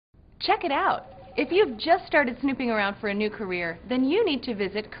Check it out. If you've just started snooping around for a new career, then you need to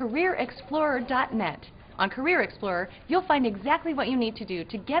visit CareerExplorer.net. On Career Explorer, you'll find exactly what you need to do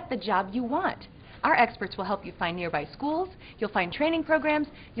to get the job you want. Our experts will help you find nearby schools, you'll find training programs,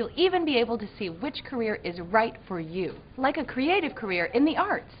 you'll even be able to see which career is right for you, like a creative career in the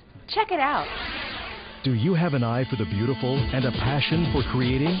arts. Check it out. Do you have an eye for the beautiful and a passion for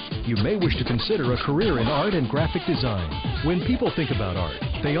creating? You may wish to consider a career in art and graphic design. When people think about art,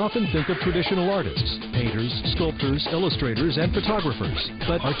 they often think of traditional artists, painters, sculptors, illustrators, and photographers.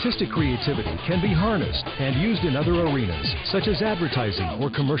 But artistic creativity can be harnessed and used in other arenas, such as advertising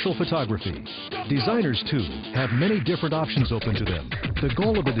or commercial photography. Designers, too, have many different options open to them. The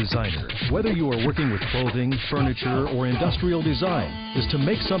goal of a designer, whether you are working with clothing, furniture, or industrial design, is to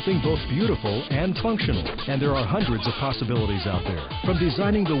make something both beautiful and functional. And there are hundreds of possibilities out there, from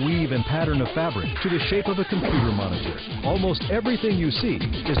designing the weave and pattern of fabric to the shape of a computer monitor. Almost everything you see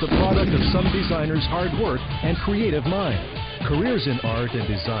is the product of some designer's hard work and creative mind. Careers in art and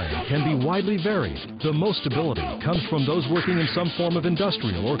design can be widely varied. The most stability comes from those working in some form of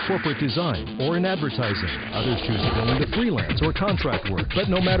industrial or corporate design or in advertising. Others choose to go into freelance or contract work. But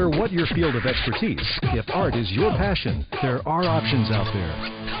no matter what your field of expertise, if art is your passion, there are options out there.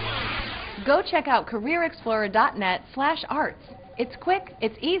 Go check out CareerExplorer.net/arts. It's quick,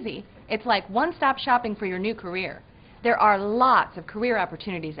 it's easy, it's like one-stop shopping for your new career. There are lots of career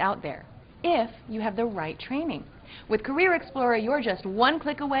opportunities out there, if you have the right training. With Career Explorer, you're just one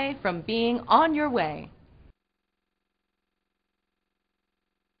click away from being on your way.